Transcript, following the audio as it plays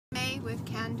with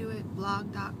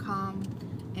candoitblog.com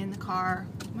in the car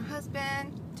with my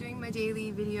husband, doing my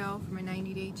daily video for my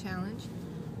 90-day challenge.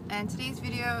 And today's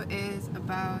video is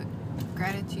about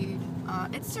gratitude.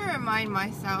 It's to remind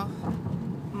myself,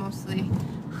 mostly,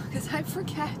 because I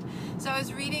forget. So I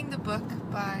was reading the book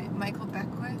by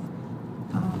Beckwith,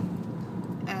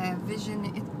 Vision,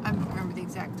 I don't remember the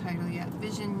exact title yet,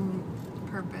 Vision,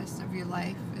 Purpose of Your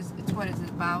Life, it's what it's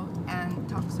about, and it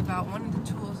talks about one of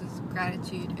the tools is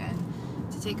gratitude,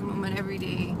 and to take a moment every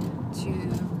day to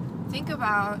think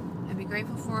about and be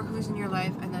grateful for who's in your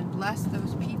life, and then bless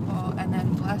those people, and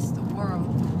then bless the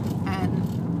world,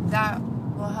 and that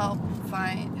will help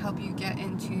you get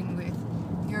in tune with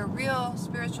your real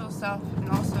spiritual self, and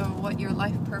also what your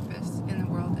life purpose in the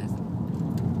world is.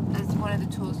 That's one of the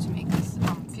tools to make us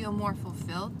feel more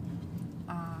fulfilled.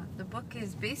 The book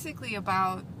is basically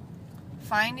about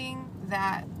finding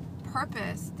that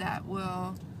purpose that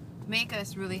will make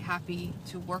us really happy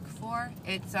to work for.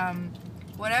 It's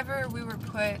whatever we were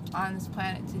put on this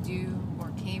planet to do,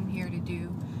 or came here to do,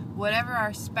 whatever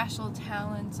our special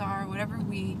talents are, whatever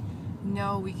we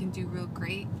know we can do real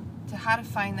great, to how to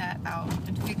find that out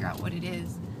and to figure out what it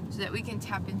is so that we can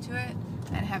tap into it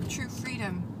and have true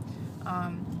freedom.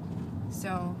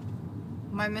 So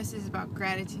my message is about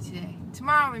gratitude today.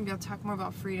 Tomorrow maybe I'll talk more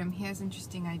about freedom. He has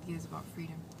interesting ideas about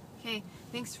freedom. Okay,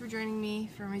 thanks for joining me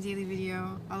for my daily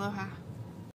video. Aloha.